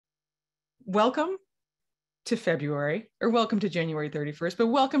welcome to February, or welcome to January 31st, but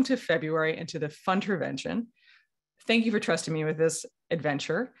welcome to February and to the Funtervention. Thank you for trusting me with this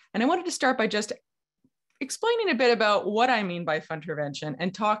adventure. And I wanted to start by just explaining a bit about what I mean by Funtervention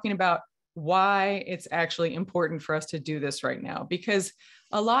and talking about why it's actually important for us to do this right now. Because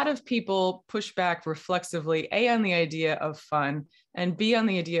a lot of people push back reflexively, A, on the idea of fun, and B, on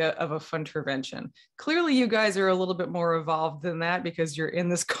the idea of a Funtervention. Clearly, you guys are a little bit more evolved than that because you're in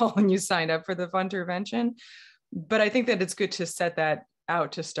this call and you signed up for the Funtervention. But I think that it's good to set that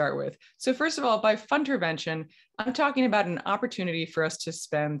out to start with. So first of all, by Funtervention, I'm talking about an opportunity for us to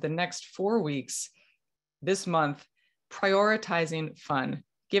spend the next 4 weeks this month prioritizing fun,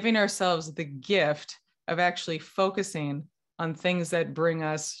 giving ourselves the gift of actually focusing on things that bring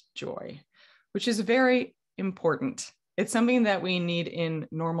us joy, which is very important. It's something that we need in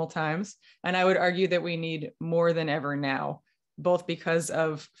normal times. And I would argue that we need more than ever now, both because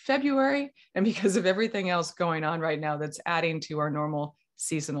of February and because of everything else going on right now that's adding to our normal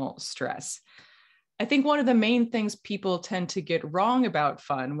seasonal stress. I think one of the main things people tend to get wrong about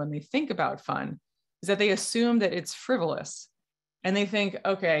fun when they think about fun is that they assume that it's frivolous. And they think,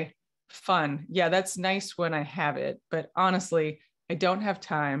 okay, fun. Yeah, that's nice when I have it. But honestly, I don't have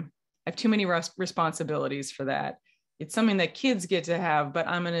time. I have too many responsibilities for that. It's something that kids get to have, but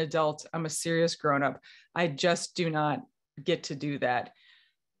I'm an adult. I'm a serious grown-up. I just do not get to do that.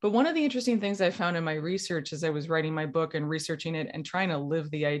 But one of the interesting things I found in my research as I was writing my book and researching it and trying to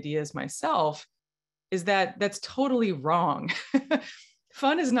live the ideas myself is that that's totally wrong.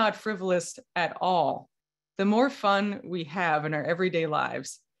 Fun is not frivolous at all. The more fun we have in our everyday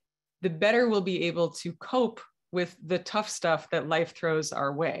lives, the better we'll be able to cope with the tough stuff that life throws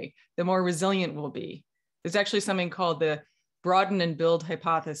our way, the more resilient we'll be. There's actually something called the broaden and build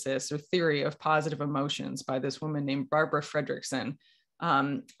hypothesis or theory of positive emotions by this woman named Barbara Fredrickson.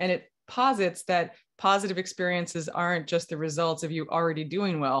 And it posits that positive experiences aren't just the results of you already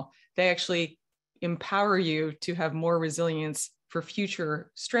doing well. They actually empower you to have more resilience for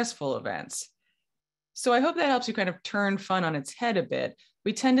future stressful events. So I hope that helps you kind of turn fun on its head a bit.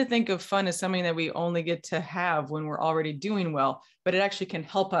 We tend to think of fun as something that we only get to have when we're already doing well, but it actually can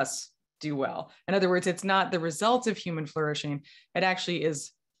help us do well. In other words, it's not the result of human flourishing. It actually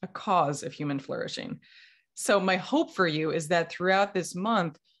is a cause of human flourishing. So my hope for you is that throughout this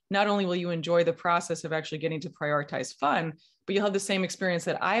month, not only will you enjoy the process of actually getting to prioritize fun, but you'll have the same experience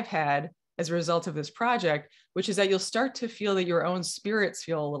that I've had as a result of this project, which is that you'll start to feel that your own spirits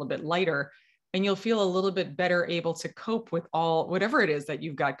feel a little bit lighter, and you'll feel a little bit better able to cope with whatever it is that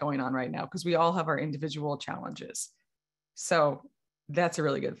you've got going on right now, because we all have our individual challenges. So that's a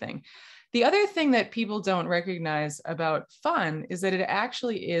really good thing. The other thing that people don't recognize about fun is that it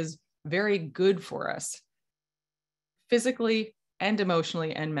actually is very good for us, physically and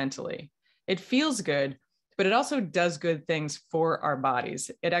emotionally and mentally. It feels good, but it also does good things for our bodies.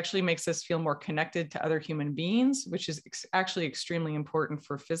 It actually makes us feel more connected to other human beings, which is actually extremely important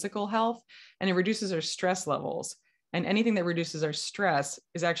for physical health, and it reduces our stress levels. And anything that reduces our stress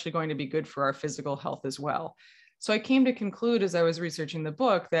is actually going to be good for our physical health as well. So I came to conclude as I was researching the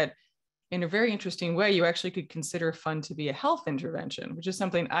book that in a very interesting way, you actually could consider fun to be a health intervention, which is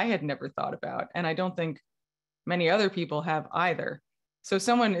something I had never thought about. And I don't think many other people have either. So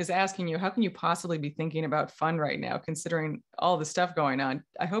someone is asking you, how can you possibly be thinking about fun right now, considering all the stuff going on?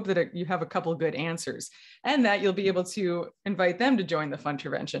 I hope that you have a couple of good answers and that you'll be able to invite them to join the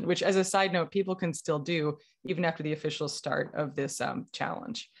Funtervention, which as a side note, people can still do even after the official start of this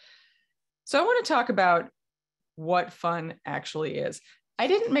challenge. So I want to talk about what fun actually is. I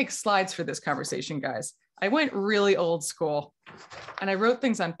didn't make slides for this conversation, guys. I went really old school and I wrote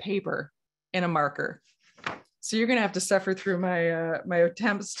things on paper in a marker. So you're going to have to suffer through my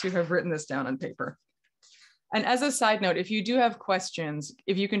attempts to have written this down on paper. And as a side note, if you do have questions,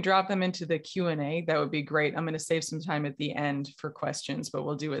 if you can drop them into the Q&A, that would be great. I'm going to save some time at the end for questions, but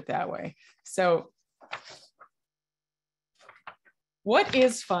we'll do it that way. So what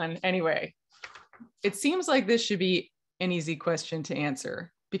is fun anyway? It seems like this should be an easy question to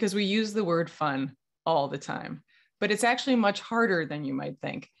answer because we use the word fun all the time, but it's actually much harder than you might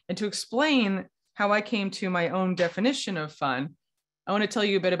think. And to explain how I came to my own definition of fun, I want to tell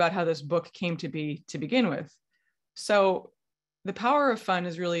you a bit about how this book came to be to begin with. So the power of fun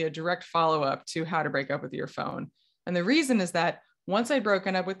is really a direct follow-up to how to break up with your phone. And the reason is that once I'd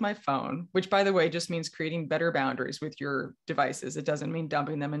broken up with my phone, which by the way, just means creating better boundaries with your devices. It doesn't mean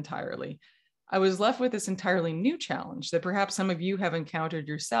dumping them entirely. I was left with this entirely new challenge that perhaps some of you have encountered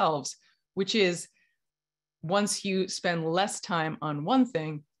yourselves, which is once you spend less time on one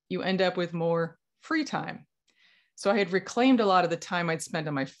thing, you end up with more free time. So I had reclaimed a lot of the time I'd spent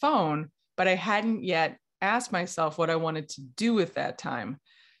on my phone but I hadn't yet asked myself what I wanted to do with that time.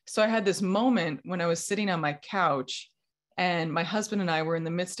 So I had this moment when I was sitting on my couch and my husband and I were in the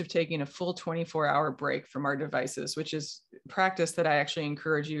midst of taking a full 24-hour break from our devices, which is practice that I actually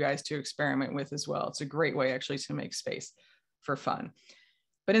encourage you guys to experiment with as well. It's a great way actually to make space for fun.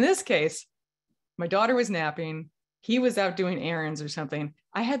 But in this case, my daughter was napping. He was out doing errands or something.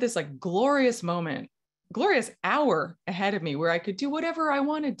 I had this like glorious moment, glorious hour ahead of me where I could do whatever I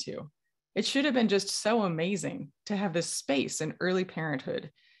wanted to. It should have been just so amazing to have this space in early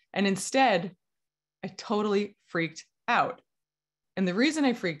parenthood. And instead, I totally freaked out. And the reason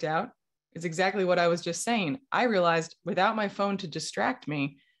I freaked out is exactly what I was just saying. I realized without my phone to distract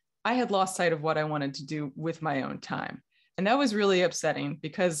me, I had lost sight of what I wanted to do with my own time. And that was really upsetting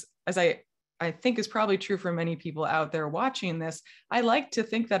because, as I think is probably true for many people out there watching this, I like to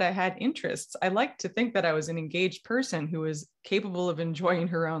think that I had interests. I like to think that I was an engaged person who was capable of enjoying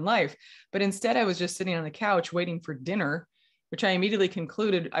her own life. But instead, I was just sitting on the couch waiting for dinner, which I immediately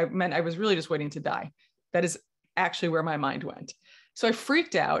concluded meant I was really just waiting to die. That is actually where my mind went. So I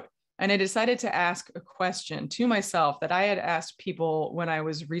freaked out and I decided to ask a question to myself that I had asked people when I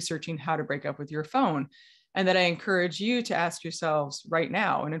was researching how to break up with your phone, and that I encourage you to ask yourselves right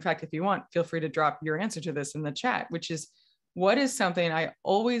now. And in fact, if you want, feel free to drop your answer to this in the chat, which is, what is something I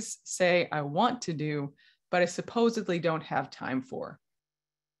always say I want to do, but I supposedly don't have time for?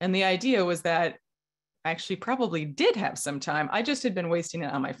 And the idea was that I actually probably did have some time. I just had been wasting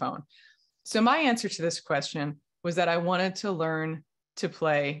it on my phone. So my answer to this question was that I wanted to learn to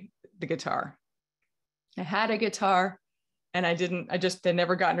play the guitar. I had a guitar and I just had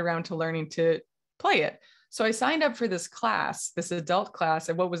never gotten around to learning to play it. So I signed up for this class, this adult class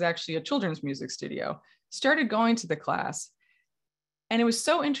at what was actually a children's music studio, started going to the class. And it was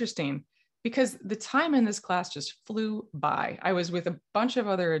so interesting because the time in this class just flew by. I was with a bunch of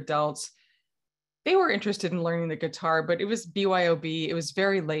other adults. They were interested in learning the guitar, but it was BYOB. It was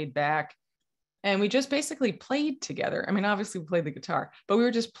very laid back. And we just basically played together. I mean, obviously we played the guitar, but we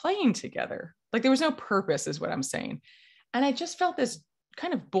were just playing together. Like there was no purpose is what I'm saying. And I just felt this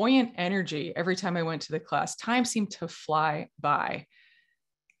kind of buoyant energy every time I went to the class. Time seemed to fly by.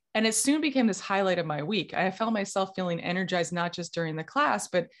 And it soon became this highlight of my week. I felt myself feeling energized, not just during the class,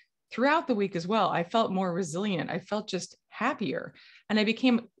 but throughout the week as well. I felt more resilient. I felt just happier. And I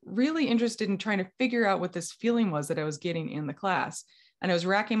became really interested in trying to figure out what this feeling was that I was getting in the class. And I was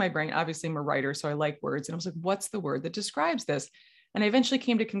racking my brain. Obviously, I'm a writer, so I like words. And I was like, what's the word that describes this? And I eventually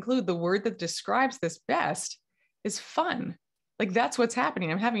came to conclude the word that describes this best is fun. Like that's what's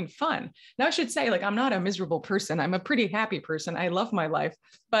happening. I'm having fun. Now I should say, like, I'm not a miserable person. I'm a pretty happy person. I love my life,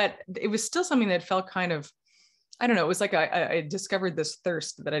 but it was still something that felt kind of, I don't know. It was like I discovered this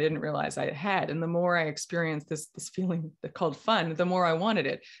thirst that I didn't realize I had. And the more I experienced this feeling called fun, the more I wanted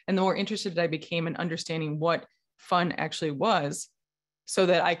it. And the more interested I became in understanding what fun actually was so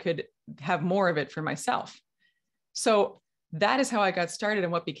that I could have more of it for myself. So that is how I got started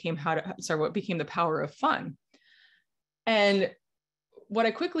and what became the power of fun. And what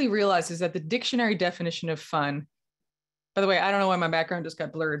I quickly realized is that the dictionary definition of fun, by the way, I don't know why my background just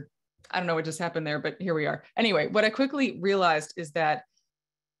got blurred. I don't know what just happened there, but here we are. Anyway, what I quickly realized is that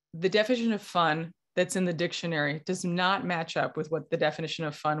the definition of fun that's in the dictionary does not match up with what the definition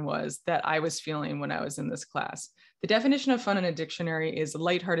of fun was that I was feeling when I was in this class. The definition of fun in a dictionary is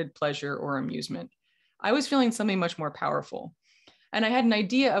lighthearted pleasure or amusement. I was feeling something much more powerful. And I had an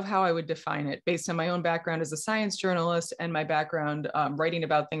idea of how I would define it based on my own background as a science journalist and my background writing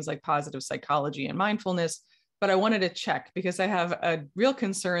about things like positive psychology and mindfulness. But I wanted to check because I have a real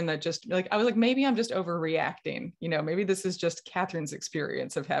concern that just like, I was like, maybe I'm just overreacting. You know, maybe this is just Catherine's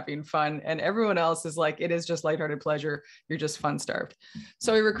experience of having fun and everyone else is like, it is just lighthearted pleasure. You're just fun starved.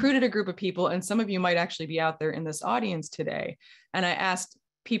 So I recruited a group of people, and some of you might actually be out there in this audience today. And I asked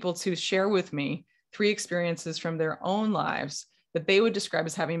people to share with me 3 experiences from their own lives that they would describe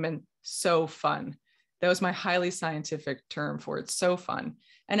as having been so fun. That was my highly scientific term for it, so fun.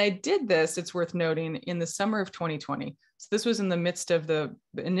 And I did this, it's worth noting, in the summer of 2020. So this was in the midst of the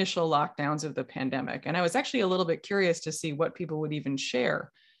initial lockdowns of the pandemic. And I was actually a little bit curious to see what people would even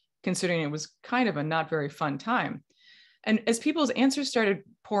share, considering it was kind of a not very fun time. And as people's answers started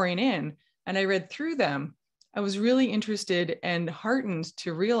pouring in, and I read through them, I was really interested and heartened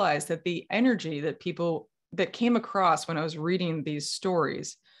to realize that the energy that came across when I was reading these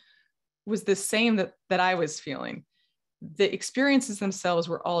stories was the same that I was feeling. The experiences themselves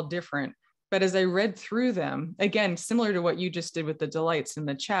were all different, but as I read through them, again, similar to what you just did with the delights in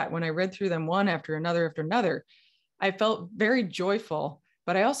the chat, when I read through them one after another, I felt very joyful,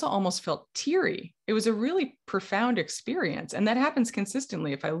 but I also almost felt teary. It was a really profound experience. And that happens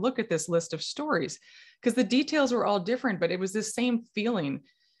consistently if I look at this list of stories, because the details were all different, but it was the same feeling.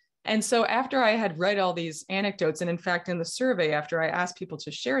 And so after I had read all these anecdotes, and in fact, in the survey, after I asked people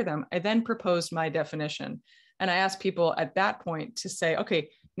to share them, I then proposed my definition. And I asked people at that point to say, okay,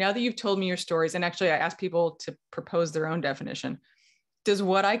 now that you've told me your stories, and actually I asked people to propose their own definition, does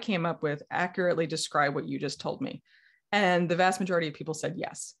what I came up with accurately describe what you just told me? And the vast majority of people said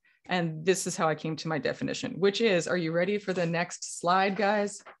yes. And this is how I came to my definition, which is, are you ready for the next slide,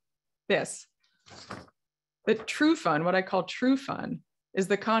 guys? This. The true fun, what I call true fun, is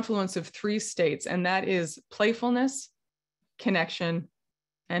the confluence of three states, and that is playfulness, connection,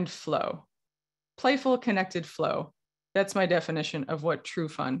 and flow. Playful, connected flow. That's my definition of what true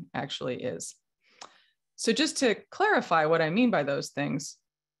fun actually is. So just to clarify what I mean by those things,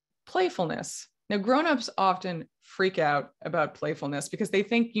 playfulness. Now, grown-ups often freak out about playfulness because they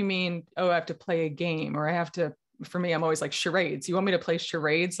think you mean, oh, I have to play a game, or I have to, for me, I'm always like charades. You want me to play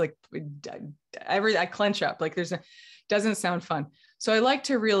charades? Like I clench up, like doesn't sound fun. So I like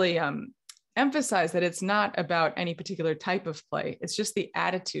to really emphasize that it's not about any particular type of play. It's just the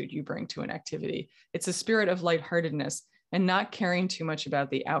attitude you bring to an activity. It's a spirit of lightheartedness and not caring too much about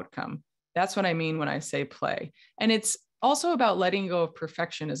the outcome. That's what I mean when I say play. And it's also about letting go of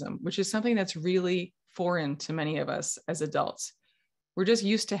perfectionism, which is something that's really foreign to many of us as adults. We're just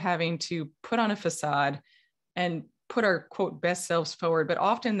used to having to put on a facade and put our quote best selves forward, but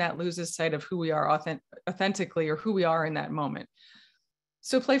often that loses sight of who we are authentically, or who we are in that moment.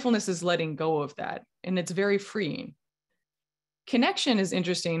 So playfulness is letting go of that, and it's very freeing. Connection is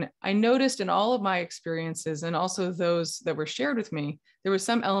interesting. I noticed in all of my experiences, and also those that were shared with me, there was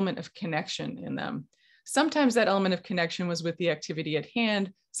some element of connection in them. Sometimes that element of connection was with the activity at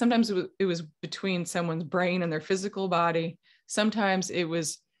hand. Sometimes it was between someone's brain and their physical body. Sometimes it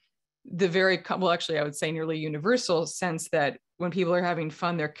was the very, well, actually, I would say nearly universal sense that when people are having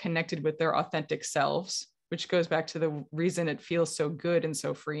fun, they're connected with their authentic selves, which goes back to the reason it feels so good and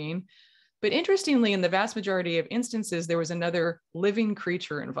so freeing. But interestingly, in the vast majority of instances, there was another living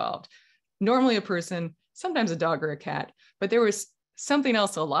creature involved. Normally a person, sometimes a dog or a cat, but there was something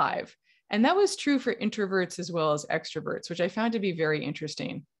else alive. And that was true for introverts as well as extroverts, which I found to be very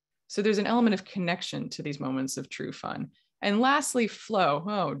interesting. So there's an element of connection to these moments of true fun. And lastly, flow.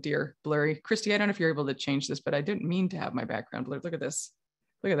 Oh dear, blurry. Christy, I don't know if you're able to change this, but I didn't mean to have my background blurred. Look at this.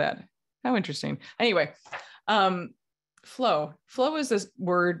 Look at that. How interesting. Anyway, flow. Flow is a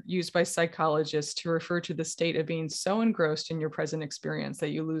word used by psychologists to refer to the state of being so engrossed in your present experience that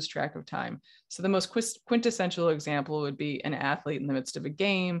you lose track of time. So the most quintessential example would be an athlete in the midst of a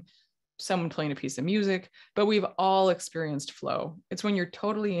game, someone playing a piece of music, but we've all experienced flow. It's when you're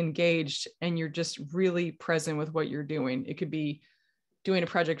totally engaged and you're just really present with what you're doing. It could be doing a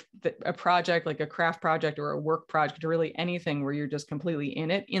project like a craft project or a work project, or really anything where you're just completely in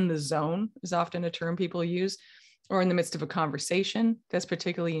it. In the zone is often a term people use, or in the midst of a conversation that's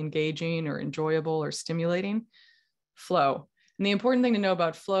particularly engaging or enjoyable or stimulating. Flow. And the important thing to know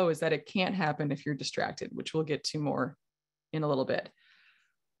about flow is that it can't happen if you're distracted, which we'll get to more in a little bit.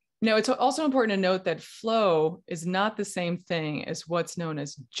 Now, it's also important to note that flow is not the same thing as what's known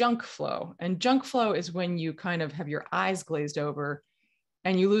as junk flow. And junk flow is when you kind of have your eyes glazed over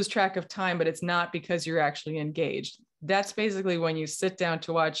and you lose track of time, but it's not because you're actually engaged. That's basically when you sit down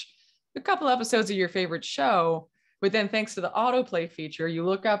to watch a couple episodes of your favorite show, but then thanks to the autoplay feature, you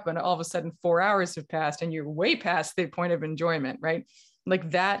look up and all of a sudden 4 hours have passed and you're way past the point of enjoyment, right?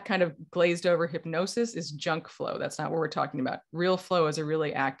 Like that kind of glazed over hypnosis is junk flow. That's not what we're talking about. Real flow is a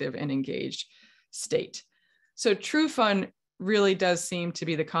really active and engaged state. So true fun really does seem to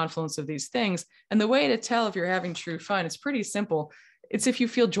be the confluence of these things. And the way to tell if you're having true fun, it's pretty simple. It's if you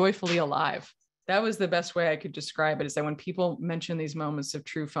feel joyfully alive. That was the best way I could describe it, is that when people mention these moments of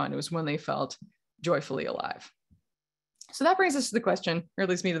true fun, it was when they felt joyfully alive. So that brings us to the question, or at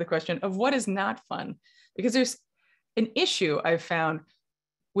least me to the question of what is not fun, because there's an issue I've found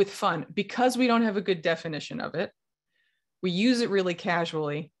with fun because we don't have a good definition of it. We use it really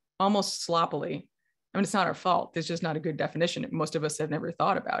casually, almost sloppily. I mean, it's not our fault. There's just not a good definition. Most of us have never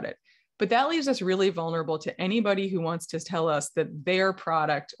thought about it. But that leaves us really vulnerable to anybody who wants to tell us that their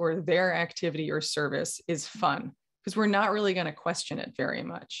product or their activity or service is fun, because we're not really going to question it very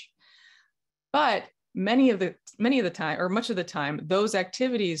much. But many of the time, or much of the time, those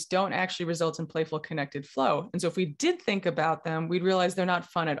activities don't actually result in playful connected flow. And so if we did think about them, we'd realize they're not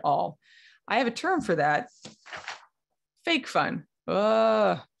fun at all. I have a term for that: fake fun.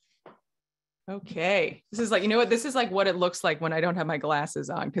 Okay. This is like, you know what? This is like what it looks like when I don't have my glasses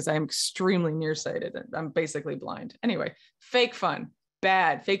on, because I'm extremely nearsighted. I'm basically blind. Anyway, fake fun.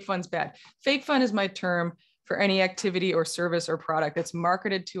 bad. Fake fun's bad. Fake fun is my term for any activity or service or product that's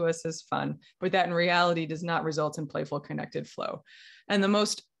marketed to us as fun, but that in reality does not result in playful connected flow. And the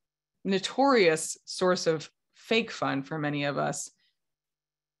most notorious source of fake fun for many of us,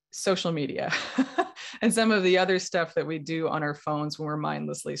 social media and some of the other stuff that we do on our phones when we're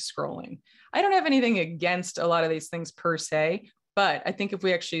mindlessly scrolling. I don't have anything against a lot of these things per se, but I think if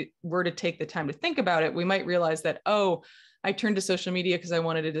we actually were to take the time to think about it, we might realize that, oh, I turned to social media because I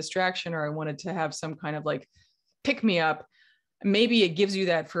wanted a distraction or I wanted to have some kind of like pick me up. Maybe it gives you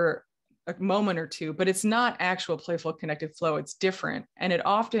that for a moment or two, but it's not actual playful connected flow. It's different. And it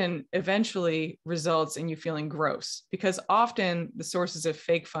often eventually results in you feeling gross, because often the sources of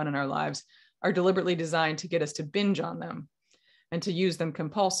fake fun in our lives are deliberately designed to get us to binge on them and to use them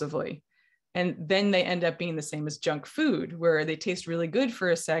compulsively. And then they end up being the same as junk food, where they taste really good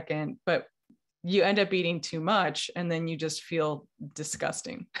for a second, but you end up eating too much and then you just feel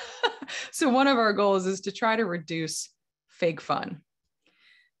disgusting. So one of our goals is to try to reduce fake fun.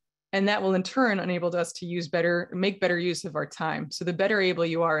 And that will in turn enable us to make better use of our time. So the better able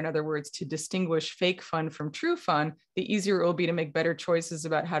you are, in other words, to distinguish fake fun from true fun, the easier it will be to make better choices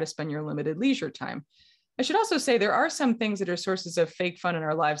about how to spend your limited leisure time. I should also say there are some things that are sources of fake fun in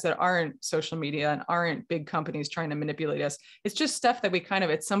our lives that aren't social media and aren't big companies trying to manipulate us. It's just stuff that we kind of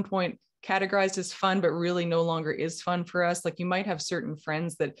at some point categorized as fun, but really no longer is fun for us. Like you might have certain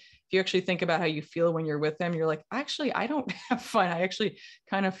friends that if you actually think about how you feel when you're with them, you're like, actually, I don't have fun. I actually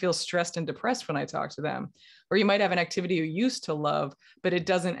kind of feel stressed and depressed when I talk to them. Or you might have an activity you used to love, but it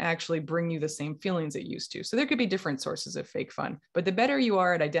doesn't actually bring you the same feelings it used to. So there could be different sources of fake fun, but the better you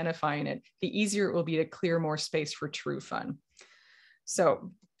are at identifying it, the easier it will be to clear more space for true fun.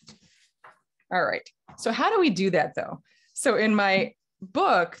 So, all right. So how do we do that though? So in my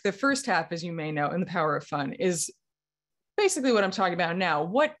book, the first half, as you may know, in The Power of Fun is basically what I'm talking about now.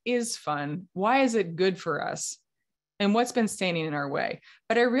 What is fun? Why is it good for us? And what's been standing in our way?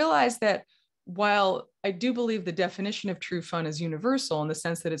 But I realized that while I do believe the definition of true fun is universal in the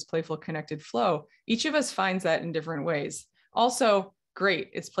sense that it's playful connected flow, each of us finds that in different ways. Also, great,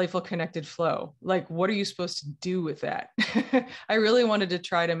 it's playful connected flow. Like, what are you supposed to do with that? I really wanted to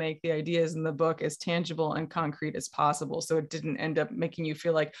try to make the ideas in the book as tangible and concrete as possible, so it didn't end up making you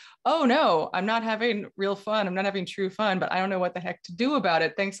feel like, oh no, I'm not having real fun, I'm not having true fun, but I don't know what the heck to do about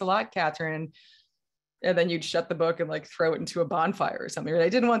it. Thanks a lot, Catherine. And then you'd shut the book and like throw it into a bonfire or something. I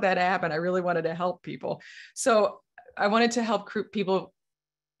didn't want that to happen. I really wanted to help people. So I wanted to help people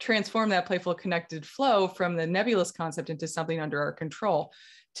transform that playful connected flow from the nebulous concept into something under our control.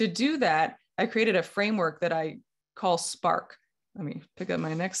 To do that, I created a framework that I call SPARK. Let me pick up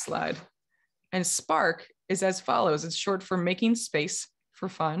my next slide. And SPARK is as follows. It's short for making space for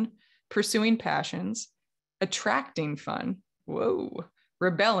fun, pursuing passions, attracting fun,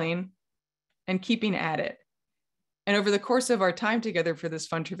 rebelling, and keeping at it. And over the course of our time together for this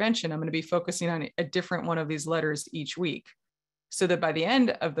Funtervention, I'm going to be focusing on a different one of these letters each week, so that by the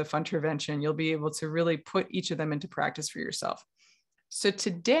end of the Funtervention, you'll be able to really put each of them into practice for yourself. So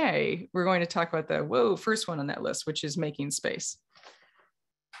today, we're going to talk about the first one on that list, which is making space.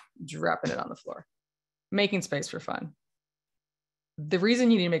 Dropping it on the floor. Making space for fun. The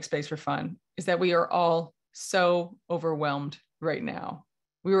reason you need to make space for fun is that we are all so overwhelmed right now.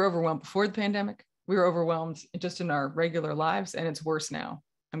 We were overwhelmed before the pandemic. We were overwhelmed just in our regular lives, and it's worse now,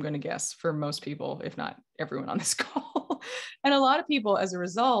 I'm going to guess, for most people, if not everyone on this call. And a lot of people, as a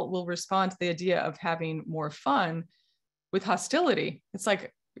result, will respond to the idea of having more fun with hostility. It's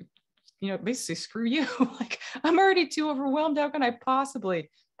like, basically, screw you. Like, I'm already too overwhelmed. How can I possibly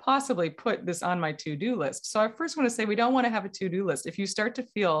put this on my to-do list? So I first want to say we don't want to have a to-do list. If you start to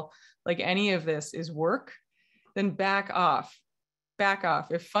feel like any of this is work, then back off. Back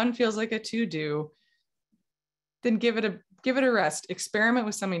off. If fun feels like a to-do, then give it a rest. Experiment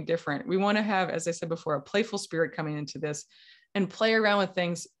with something different. We want to have, as I said before, a playful spirit coming into this and play around with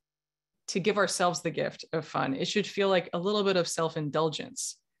things to give ourselves the gift of fun. It should feel like a little bit of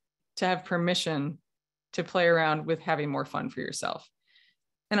self-indulgence to have permission to play around with having more fun for yourself.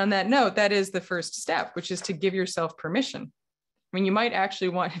 And on that note, that is the first step, which is to give yourself permission. I mean, you might actually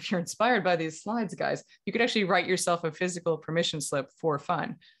want, if you're inspired by these slides, guys, you could actually write yourself a physical permission slip for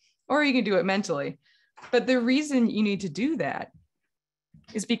fun, or you can do it mentally. But the reason you need to do that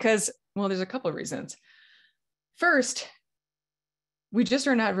is because, well, there's a couple of reasons. First, we just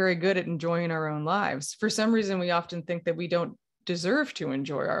are not very good at enjoying our own lives. For some reason, we often think that we don't deserve to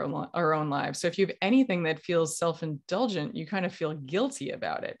enjoy our own lives. So if you have anything that feels self-indulgent, you kind of feel guilty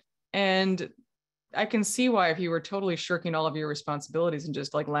about it. And I can see why, if you were totally shirking all of your responsibilities and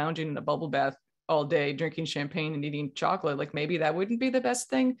just like lounging in a bubble bath all day drinking champagne and eating chocolate. Like maybe that wouldn't be the best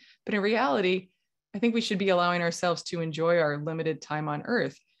thing. But in reality, I think we should be allowing ourselves to enjoy our limited time on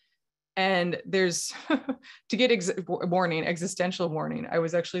Earth. And there's to get existential warning. I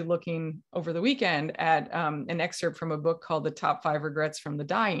was actually looking over the weekend at an excerpt from a book called The Top 5 Regrets from the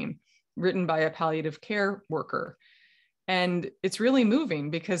Dying, written by a palliative care worker. And it's really moving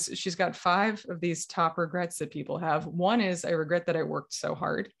because she's got 5 of these top regrets that people have. One is, I regret that I worked so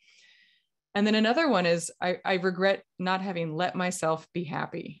hard. And then another one is, I regret not having let myself be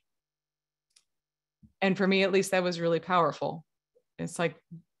happy. And for me, at least, that was really powerful. It's like,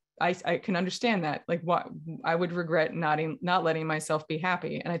 I can understand that. Like, what I would regret not letting myself be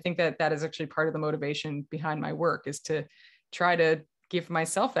happy. And I think that that is actually part of the motivation behind my work, is to try to give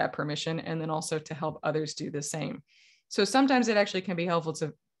myself that permission, and then also to help others do the same. So sometimes it actually can be helpful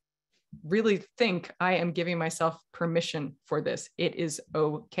to really think, I am giving myself permission for this. It is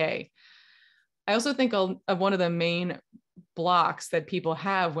okay. I also think of one of the main blocks that people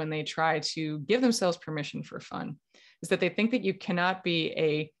have when they try to give themselves permission for fun is that they think that you cannot be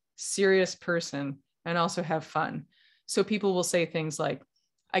a serious person and also have fun. So people will say things like,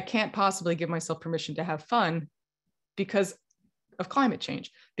 I can't possibly give myself permission to have fun because of climate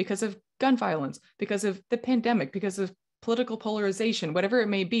change, because of gun violence, because of the pandemic, because of political polarization, whatever it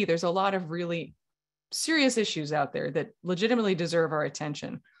may be. There's a lot of really serious issues out there that legitimately deserve our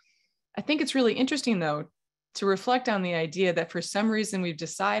attention. I think it's really interesting, though, to reflect on the idea that for some reason we've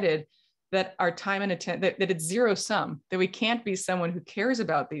decided that our time and attention, that it's zero sum, that we can't be someone who cares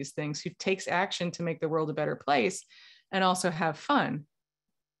about these things, who takes action to make the world a better place, and also have fun.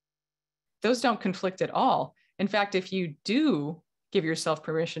 Those don't conflict at all. In fact, if you do give yourself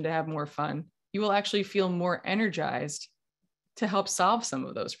permission to have more fun, you will actually feel more energized to help solve some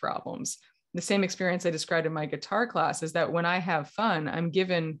of those problems. The same experience I described in my guitar class is that when I have fun, I'm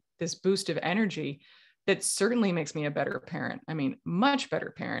given this boost of energy that certainly makes me a better parent. I mean, much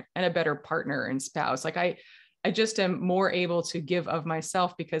better parent and a better partner and spouse. Like I just am more able to give of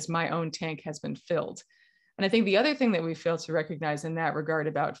myself because my own tank has been filled. And I think the other thing that we fail to recognize in that regard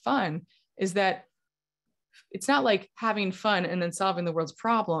about fun is that it's not like having fun and then solving the world's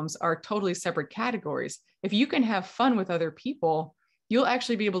problems are totally separate categories. If you can have fun with other people, you'll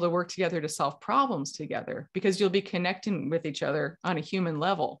actually be able to work together to solve problems together because you'll be connecting with each other on a human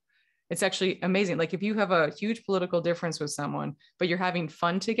level. It's actually amazing. Like if you have a huge political difference with someone, but you're having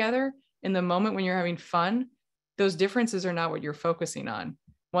fun together, in the moment when you're having fun, those differences are not what you're focusing on.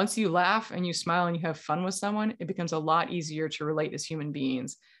 Once you laugh and you smile and you have fun with someone, it becomes a lot easier to relate as human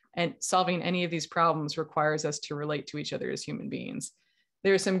beings. And solving any of these problems requires us to relate to each other as human beings.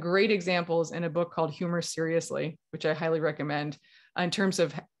 There are some great examples in a book called Humor Seriously, which I highly recommend, in terms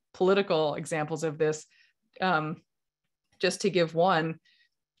of political examples of this. Just to give one,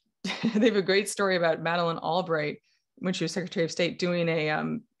 they have a great story about Madeleine Albright when she was Secretary of State doing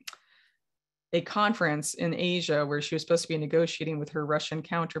a conference in Asia where she was supposed to be negotiating with her Russian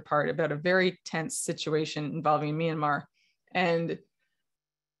counterpart about a very tense situation involving Myanmar. And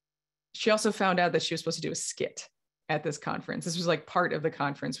she also found out that she was supposed to do a skit at this conference. This was like part of the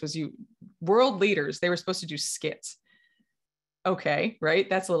conference, was world leaders, they were supposed to do skits. Okay, right?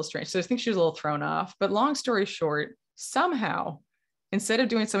 That's a little strange. So I think she was a little thrown off. But long story short, somehow, instead of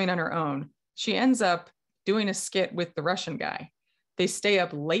doing something on her own, she ends up doing a skit with the Russian guy. They stay up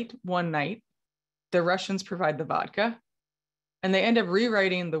late one night. The Russians provide the vodka. And they end up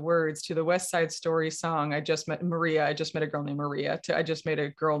rewriting the words to the West Side Story song, I just met Maria, I just met a girl named Maria, to I just met a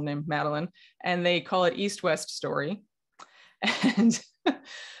girl named Madeline. And they call it East-West Story. And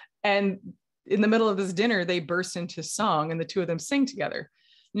in the middle of this dinner, they burst into song and the two of them sing together.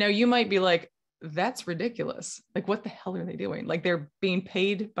 Now you might be like, that's ridiculous. Like, what the hell are they doing? Like, they're being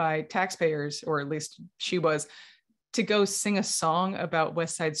paid by taxpayers, or at least she was, to go sing a song about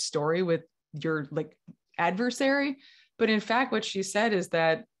West Side Story with your like adversary. But in fact, what she said is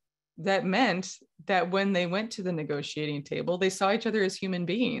that meant that when they went to the negotiating table, they saw each other as human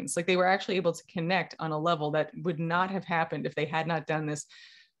beings. Like, they were actually able to connect on a level that would not have happened if they had not done this,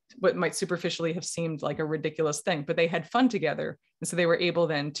 what might superficially have seemed like a ridiculous thing, but they had fun together. And so they were able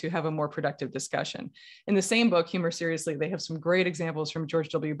then to have a more productive discussion. In the same book, Humor Seriously, they have some great examples from George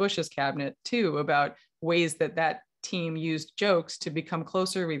W. Bush's cabinet too, about ways that team used jokes to become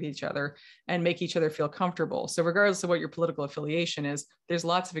closer with each other and make each other feel comfortable. So regardless of what your political affiliation is, there's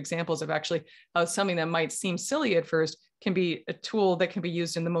lots of examples of actually how something that might seem silly at first can be a tool that can be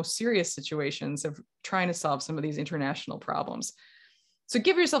used in the most serious situations of trying to solve some of these international problems. So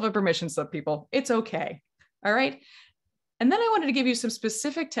give yourself a permission slip, people. It's okay. All right. And then I wanted to give you some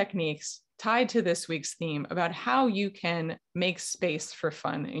specific techniques tied to this week's theme about how you can make space for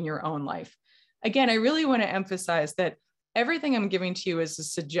fun in your own life. Again, I really want to emphasize that everything I'm giving to you is a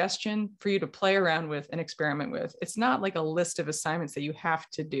suggestion for you to play around with and experiment with. It's not like a list of assignments that you have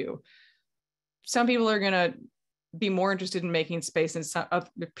to do. Some people are going to be more interested in making space in some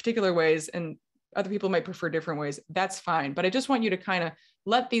particular ways, and other people might prefer different ways. That's fine. But I just want you to kind of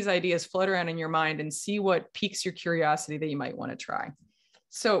let these ideas float around in your mind and see what piques your curiosity that you might want to try.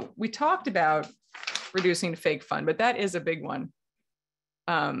 So we talked about reducing fake fun, but that is a big one.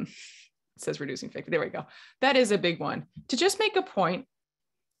 It says reducing fake. There we go. That is a big one. To just make a point,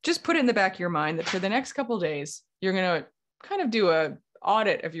 just put it in the back of your mind that for the next couple of days, you're going to kind of do a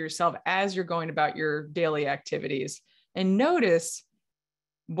audit of yourself as you're going about your daily activities and notice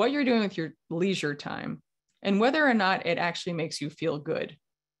what you're doing with your leisure time and whether or not it actually makes you feel good.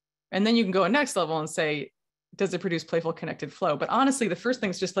 And then you can go a next level and say, does it produce playful connected flow? But honestly, the first thing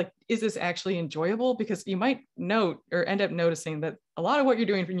is just like, is this actually enjoyable? Because you might note or end up noticing that a lot of what you're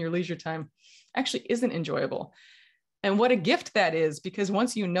doing in your leisure time actually isn't enjoyable. And what a gift that is, because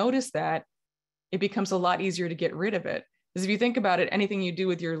once you notice that, it becomes a lot easier to get rid of it. Because if you think about it, anything you do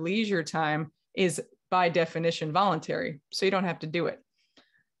with your leisure time is by definition voluntary, so you don't have to do it.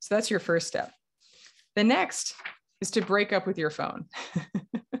 So that's your first step. The next is to break up with your phone.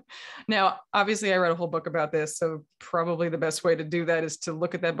 Now, obviously, I read a whole book about this, so probably the best way to do that is to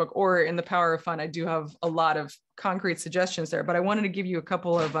look at that book, or in The Power of Fun, I do have a lot of concrete suggestions there, but I wanted to give you a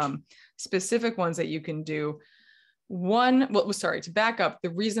couple of specific ones that you can do. To back up, the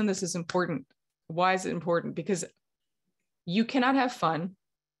reason this is important, why is it important? Because you cannot have fun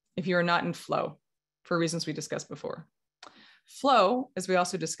if you are not in flow, for reasons we discussed before. Flow, as we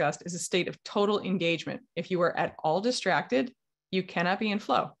also discussed, is a state of total engagement. If you are at all distracted, you cannot be in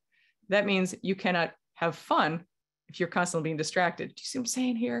flow. That means you cannot have fun if you're constantly being distracted. Do you see what I'm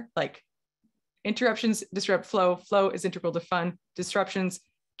saying here? Like, interruptions disrupt flow. Flow is integral to fun. Disruptions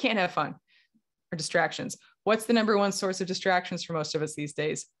can't have fun, or distractions. What's the number one source of distractions for most of us these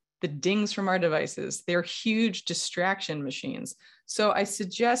days? The dings from our devices. They're huge distraction machines. So I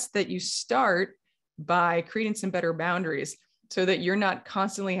suggest that you start by creating some better boundaries so that you're not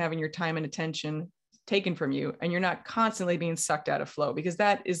constantly having your time and attention taken from you, and you're not constantly being sucked out of flow, because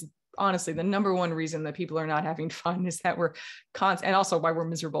that is honestly the number one reason that people are not having fun, is that we're and also why we're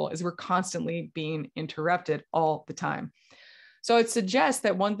miserable, is we're constantly being interrupted all the time. So I'd suggest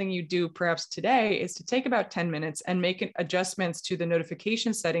that one thing you do perhaps today is to take about 10 minutes and make adjustments to the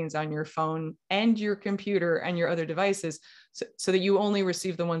notification settings on your phone and your computer and your other devices so that you only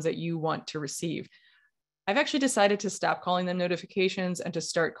receive the ones that you want to receive. I've actually decided to stop calling them notifications and to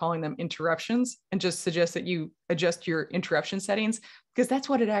start calling them interruptions, and just suggest that you adjust your interruption settings, because that's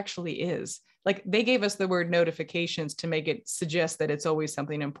what it actually is. Like, they gave us the word notifications to make it suggest that it's always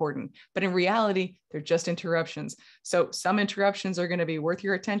something important, but in reality, they're just interruptions. So some interruptions are going to be worth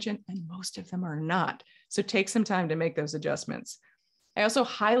your attention and most of them are not. So take some time to make those adjustments. I also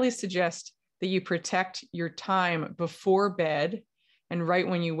highly suggest that you protect your time before bed and right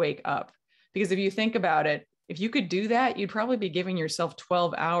when you wake up. Because if you think about it, if you could do that, you'd probably be giving yourself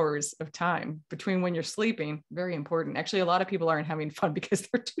 12 hours of time between when you're sleeping. Very important. Actually, a lot of people aren't having fun because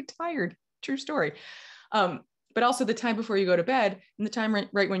they're too tired. True story. But also the time before you go to bed and the time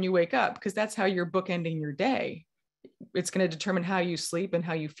right when you wake up, because that's how you're bookending your day. It's going to determine how you sleep and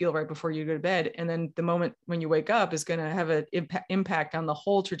how you feel right before you go to bed. And then the moment when you wake up is going to have an impact on the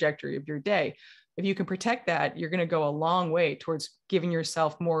whole trajectory of your day. If you can protect that, you're going to go a long way towards giving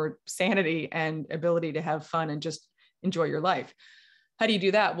yourself more sanity and ability to have fun and just enjoy your life. How do you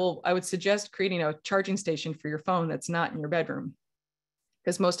do that? Well, I would suggest creating a charging station for your phone that's not in your bedroom,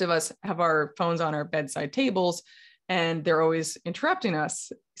 because most of us have our phones on our bedside tables and they're always interrupting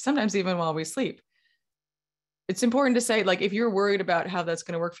us, sometimes even while we sleep. It's important to say, like, if you're worried about how that's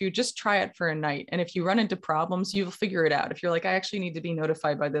going to work for you, just try it for a night. And if you run into problems, you'll figure it out. If you're like, I actually need to be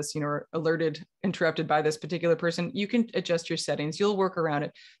notified by this, or alerted, interrupted by this particular person, you can adjust your settings. You'll work around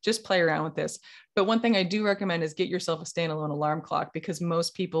it. Just play around with this. But one thing I do recommend is get yourself a standalone alarm clock, because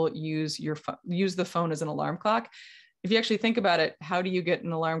most people use the phone as an alarm clock. If you actually think about it, how do you get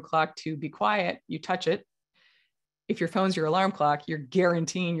an alarm clock to be quiet? You touch it. If your phone's your alarm clock, you're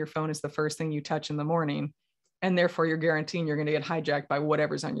guaranteeing your phone is the first thing you touch in the morning. And therefore, you're guaranteeing you're going to get hijacked by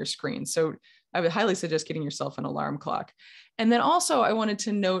whatever's on your screen. So I would highly suggest getting yourself an alarm clock. And then also, I wanted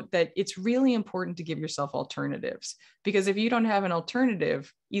to note that it's really important to give yourself alternatives, because if you don't have an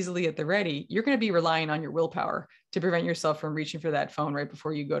alternative easily at the ready, you're going to be relying on your willpower to prevent yourself from reaching for that phone right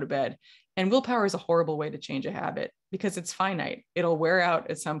before you go to bed. And willpower is a horrible way to change a habit, because it's finite. It'll wear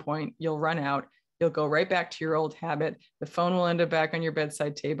out at some point. You'll run out. You'll go right back to your old habit. The phone will end up back on your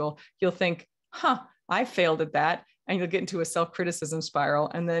bedside table. You'll think, I failed at that. and you'll get into a self-criticism spiral,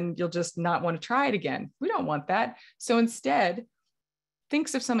 and then you'll just not want to try it again. We don't want that. So instead,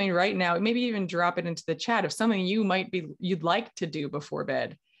 think of something right now, maybe even drop it into the chat of something you'd like to do before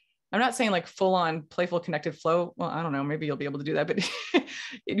bed. I'm not saying like full on playful connected flow. Well, I don't know, maybe you'll be able to do that, but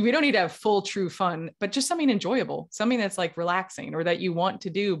we don't need to have full true fun, but just something enjoyable, something that's like relaxing or that you want to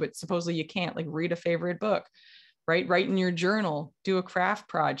do, but supposedly you can't, like read a favorite book, right? Write in your journal, do a craft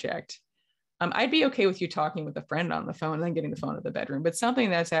project. I'd be okay with you talking with a friend on the phone and then getting the phone to the bedroom, but something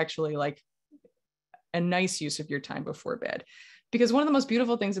that's actually like a nice use of your time before bed. Because one of the most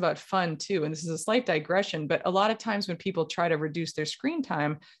beautiful things about fun too, and this is a slight digression, but a lot of times when people try to reduce their screen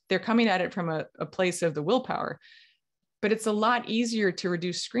time, they're coming at it from a place of the willpower. But it's a lot easier to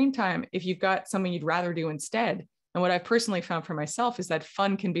reduce screen time if you've got something you'd rather do instead. And what I've personally found for myself is that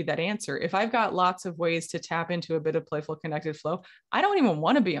fun can be that answer. If I've got lots of ways to tap into a bit of playful connected flow, I don't even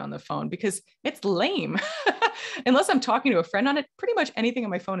want to be on the phone because it's lame. Unless I'm talking to a friend on it, pretty much anything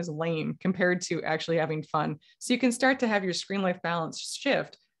on my phone is lame compared to actually having fun. So you can start to have your screen life balance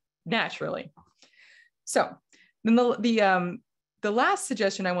shift naturally. So then the last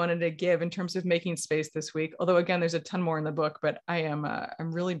suggestion I wanted to give in terms of making space this week, although again, there's a ton more in the book, but I'm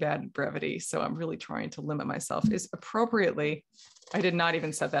really bad at brevity. So I'm really trying to limit myself, is appropriately, I did not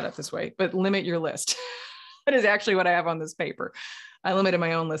even set that up this way, but limit your list. That is actually what I have on this paper. I limited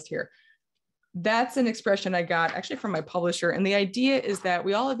my own list here. That's an expression I got actually from my publisher. And the idea is that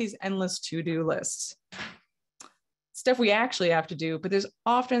we all have these endless to-do lists, stuff we actually have to do, but there's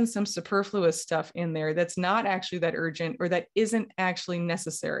often some superfluous stuff in there that's not actually that urgent or that isn't actually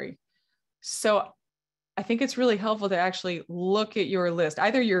necessary. So I think it's really helpful to actually look at your list,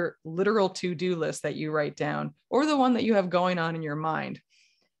 either your literal to-do list that you write down or the one that you have going on in your mind,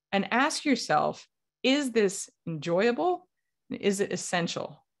 and ask yourself, is this enjoyable? Is it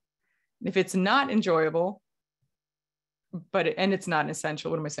essential? If it's not enjoyable, and it's not essential,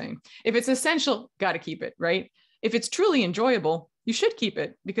 what am I saying? If it's essential, got to keep it, right? If it's truly enjoyable, you should keep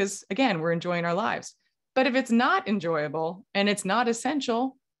it because again, we're enjoying our lives. But if it's not enjoyable and it's not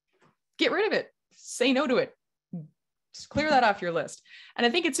essential, get rid of it. Say no to it. Just clear that off your list. And I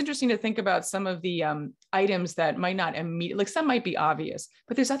think it's interesting to think about some of the items that might not immediately, like some might be obvious,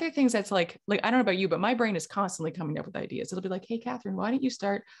 but there's other things that's like, I don't know about you, but my brain is constantly coming up with ideas. It'll be like, hey, Catherine, why don't you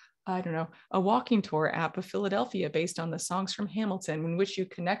start, I don't know, a walking tour app of Philadelphia based on the songs from Hamilton, in which you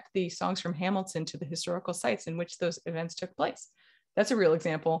connect the songs from Hamilton to the historical sites in which those events took place. That's a real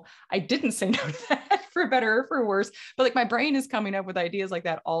example. I didn't say no to that for better or for worse, but like my brain is coming up with ideas like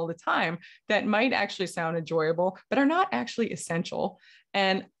that all the time that might actually sound enjoyable, but are not actually essential.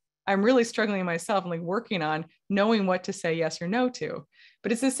 And I'm really struggling myself and like working on knowing what to say yes or no to.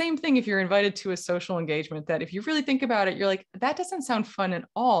 But it's the same thing if you're invited to a social engagement that if you really think about it, you're like, that doesn't sound fun at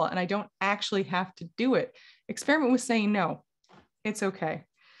all. And I don't actually have to do it. Experiment with saying no. It's okay.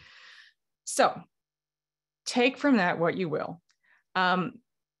 So take from that what you will. I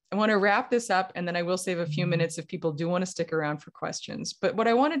want to wrap this up and then I will save a few minutes if people do want to stick around for questions. But what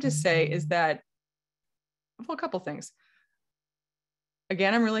I wanted to say is that, well, a couple things.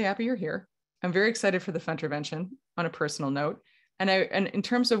 Again, I'm really happy you're here. I'm very excited for the Funtervention on a personal note. And in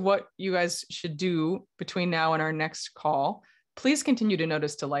terms of what you guys should do between now and our next call, please continue to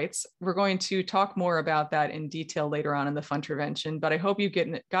notice delights. We're going to talk more about that in detail later on in the Funtervention, but I hope you've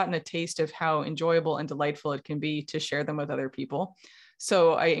gotten a taste of how enjoyable and delightful it can be to share them with other people.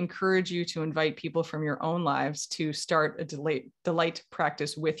 So I encourage you to invite people from your own lives to start a delight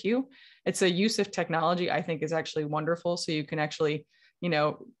practice with you. It's a use of technology I think is actually wonderful. So you can actually,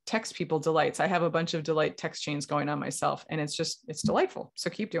 text people delights. I have a bunch of delight text chains going on myself, and it's delightful. So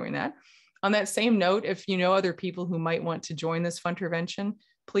keep doing that. On that same note, if you know other people who might want to join this Funtervention,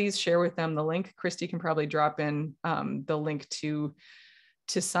 please share with them the link. Christy can probably drop in the link to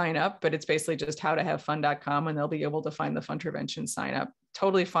sign up, but it's basically just howtohavefun.com, and they'll be able to find the Funtervention sign up.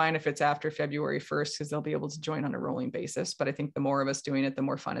 Totally fine if it's after February 1st, because they'll be able to join on a rolling basis. But I think the more of us doing it, the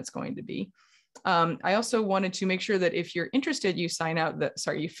more fun it's going to be. I also wanted to make sure that if you're interested, you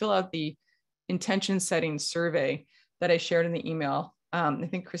fill out the intention setting survey that I shared in the email. I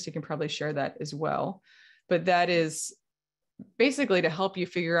think Christy can probably share that as well, but that is basically to help you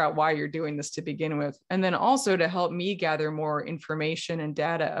figure out why you're doing this to begin with. And then also to help me gather more information and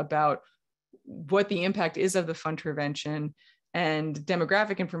data about what the impact is of the Funtervention and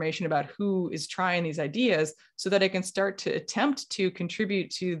demographic information about who is trying these ideas so that I can start to attempt to contribute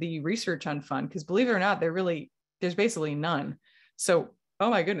to the research on fun. Because believe it or not, there's basically none. So, oh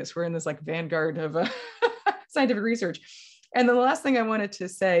my goodness, we're in this like vanguard of scientific research. And then the last thing I wanted to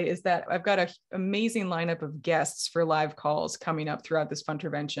say is that I've got an amazing lineup of guests for live calls coming up throughout this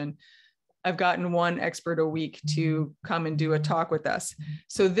Funtervention. I've gotten one expert a week to come and do a talk with us.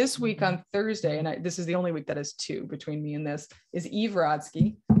 So this week on Thursday, and this is the only week that is two between me and this, is Eve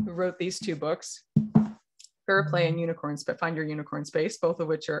Rodsky, who wrote these two books, Fair Play and Find Your Unicorn Space, both of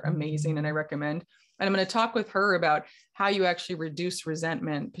which are amazing and I recommend. And I'm going to talk with her about how you actually reduce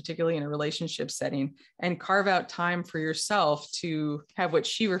resentment, particularly in a relationship setting, and carve out time for yourself to have what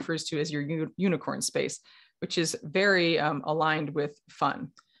she refers to as your unicorn space, which is very aligned with fun.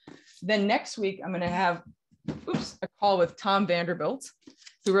 Then next week, I'm going to have a call with Tom Vanderbilt,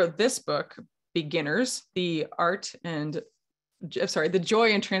 who wrote this book, Beginners, the joy and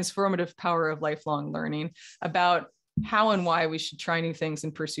transformative power of lifelong learning, about how and why we should try new things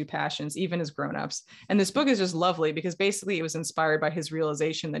and pursue passions, even as grownups. And this book is just lovely because basically it was inspired by his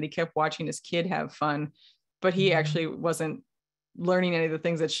realization that he kept watching his kid have fun, but he actually wasn't learning any of the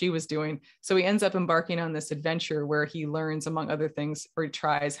things that she was doing. So he ends up embarking on this adventure where he learns, among other things, or he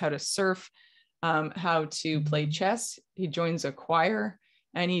tries how to surf, how to play chess. He joins a choir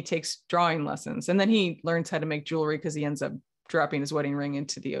and he takes drawing lessons. And then he learns how to make jewelry because he ends up dropping his wedding ring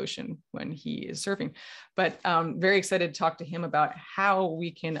into the ocean when he is surfing. But very excited to talk to him about how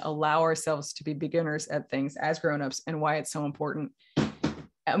we can allow ourselves to be beginners at things as grownups and why it's so important.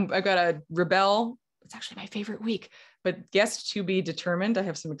 I've got a Rebel. It's actually my favorite week, but guest to be determined. I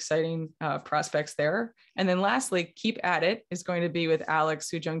have some exciting prospects there. And then lastly, Keep At It is going to be with Alex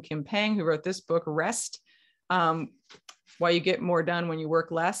Sujung Kim Pang, who wrote this book, Rest, Why You Get More Done When You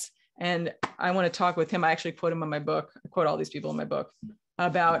Work Less. And I want to talk with him. I actually quote him in my book. I quote all these people in my book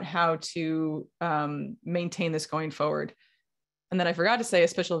about how to maintain this going forward. And then I forgot to say a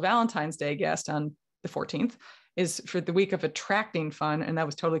special Valentine's Day guest on the 14th is for the week of attracting fun. And that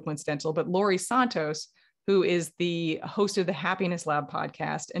was totally coincidental. But Lori Santos, who is the host of the Happiness Lab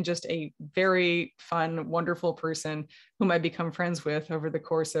podcast and just a very fun, wonderful person whom I've become friends with over the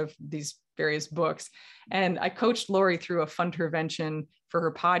course of these various books. And I coached Lori through a Funtervention for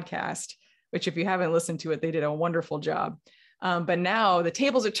her podcast, which if you haven't listened to it, they did a wonderful job. But now the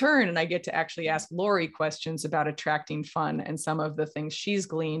tables are turned and I get to actually ask Lori questions about attracting fun and some of the things she's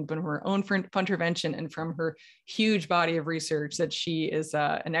gleaned from her own Funtervention and from her huge body of research that she is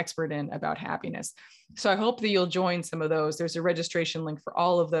an expert in about happiness. So I hope that you'll join some of those. There's a registration link for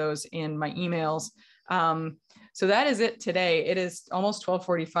all of those in my emails. So that is it today. It is almost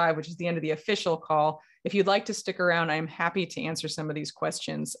 12:45, which is the end of the official call. If you'd like to stick around, I'm happy to answer some of these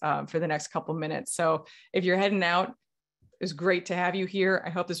questions for the next couple minutes. So if you're heading out, it's great to have you here. I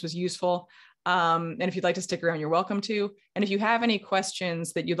hope this was useful. And if you'd like to stick around, you're welcome to. And if you have any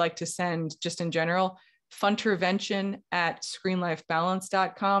questions that you'd like to send just in general,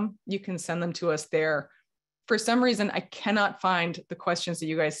 funtervention@screenlifebalance.com. You can send them to us there. For some reason, I cannot find the questions that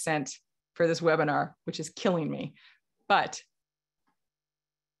you guys sent for this webinar, which is killing me. But,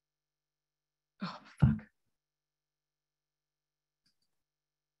 oh, fuck.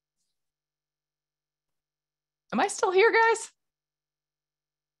 Am I still here, guys?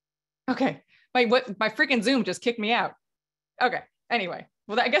 Okay. My freaking Zoom just kicked me out. Okay. Anyway,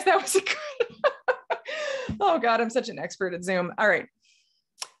 well, I guess that was a good. Oh God, I'm such an expert at Zoom. All right.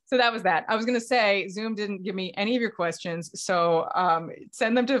 So that was that. I was going to say Zoom didn't give me any of your questions. So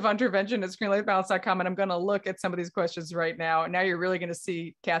send them to funtervention@screenlifebalance.com. And I'm going to look at some of these questions right now. Now you're really going to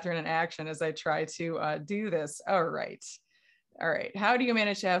see Catherine in action as I try to do this. All right. All right. How do you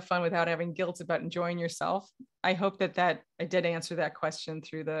manage to have fun without having guilt about enjoying yourself? I hope that I did answer that question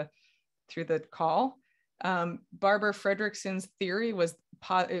through the call. Barbara Fredrickson's theory was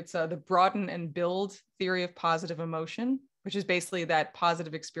it's the broaden and build theory of positive emotion, which is basically that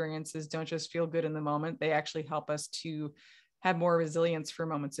positive experiences don't just feel good in the moment. They actually help us to have more resilience for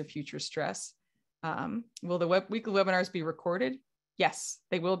moments of future stress. Will the weekly webinars be recorded? Yes,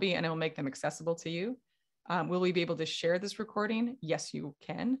 they will be, and it will make them accessible to you. Will we be able to share this recording? Yes, you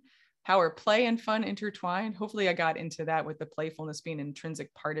can. How are play and fun intertwined? Hopefully I got into that with the playfulness being an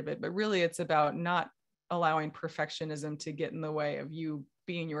intrinsic part of it, but really it's about not allowing perfectionism to get in the way of you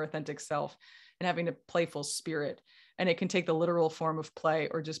being your authentic self and having a playful spirit. And it can take the literal form of play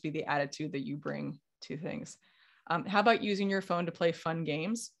or just be the attitude that you bring to things. How about using your phone to play fun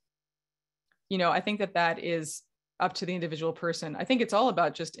games? You know, I think that is up to the individual person. I think it's all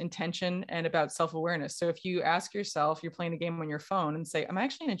about just intention and about self-awareness. So if you ask yourself, you're playing a game on your phone and say, am I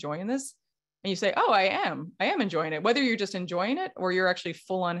actually enjoying this? And you say, oh, I am enjoying it. Whether you're just enjoying it or you're actually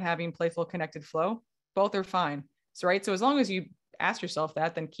full on having playful connected flow, both are fine. So, right. So as long as you ask yourself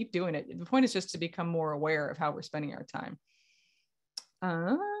that, then keep doing it. The point is just to become more aware of how we're spending our time.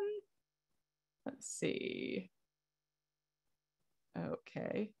 Let's see.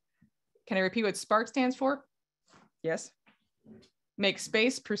 Okay. Can I repeat what SPARK stands for? Yes. make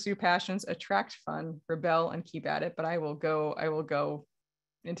space, pursue passions, attract fun, rebel, and keep at it. But I will go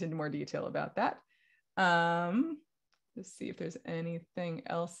into more detail about that. Let's see if there's anything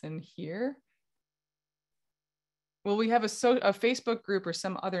else in here. Will we have a Facebook group or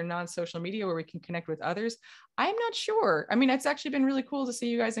some other non-social media where we can connect with others? I'm not sure. I mean, it's actually been really cool to see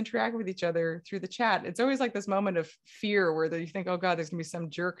you guys interact with each other through the chat. It's always like this moment of fear where you think, oh God, there's gonna be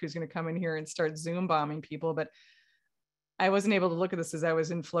some jerk who's gonna come in here and start Zoom bombing people. But I wasn't able to look at this as I was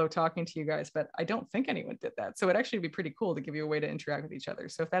in flow talking to you guys, but I don't think anyone did that. So it'd actually be pretty cool to give you a way to interact with each other.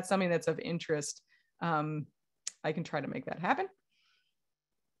 So if that's something that's of interest, I can try to make that happen.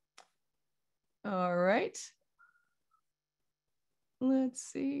 All right. Let's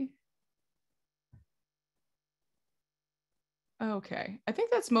see. Okay, I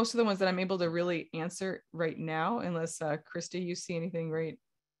think that's most of the ones that I'm able to really answer right now, unless Christy, you see anything right?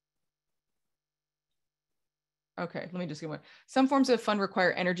 Okay, let me just get one. Some forms of fun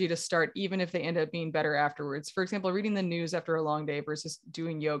require energy to start, even if they end up being better afterwards. For example, reading the news after a long day versus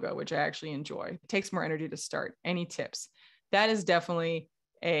doing yoga, which I actually enjoy. It takes more energy to start. Any tips? That is definitely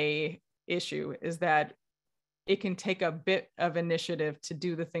a issue, is that it can take a bit of initiative to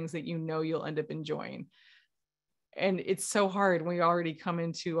do the things that you know you'll end up enjoying. And it's so hard when we already come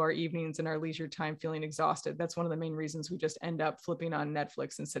into our evenings and our leisure time feeling exhausted. That's one of the main reasons we just end up flipping on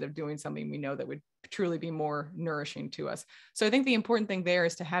Netflix instead of doing something we know that would truly be more nourishing to us. So I think the important thing there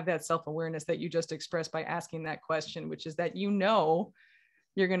is to have that self-awareness that you just expressed by asking that question, which is that you know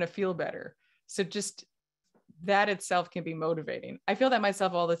you're going to feel better. So just that itself can be motivating. I feel that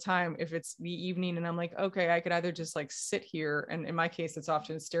myself all the time. If it's the evening and I'm like, okay, I could either just like sit here, and in my case, it's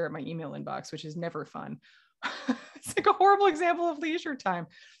often stare at my email inbox, which is never fun. It's like a horrible example of leisure time,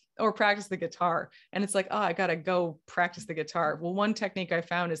 or practice the guitar. And it's like, oh, I got to go practice the guitar. Well, one technique I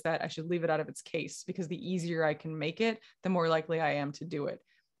found is that I should leave it out of its case, because the easier I can make it, the more likely I am to do it.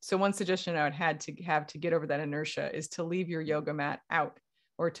 So one suggestion I would have to get over that inertia is to leave your yoga mat out,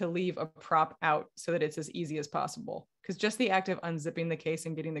 or to leave a prop out so that it's as easy as possible. Because just the act of unzipping the case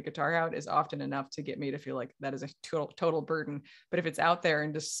and getting the guitar out is often enough to get me to feel like that is a total burden. But if it's out there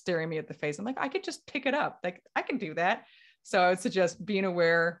and just staring me at the face, I'm like, I could just pick it up. Like, I can do that. So I would suggest being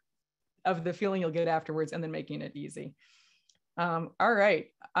aware of the feeling you'll get afterwards and then making it easy. All right.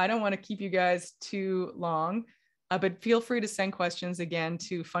 I don't want to keep you guys too long, but feel free to send questions again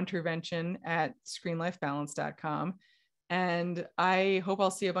to funtervention@screenlifebalance.com. And I hope I'll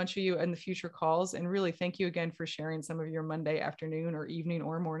see a bunch of you in the future calls. And really, thank you again for sharing some of your Monday afternoon or evening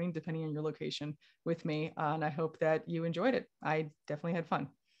or morning, depending on your location, with me. And I hope that you enjoyed it. I definitely had fun.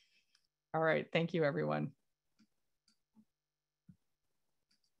 All right. Thank you, everyone.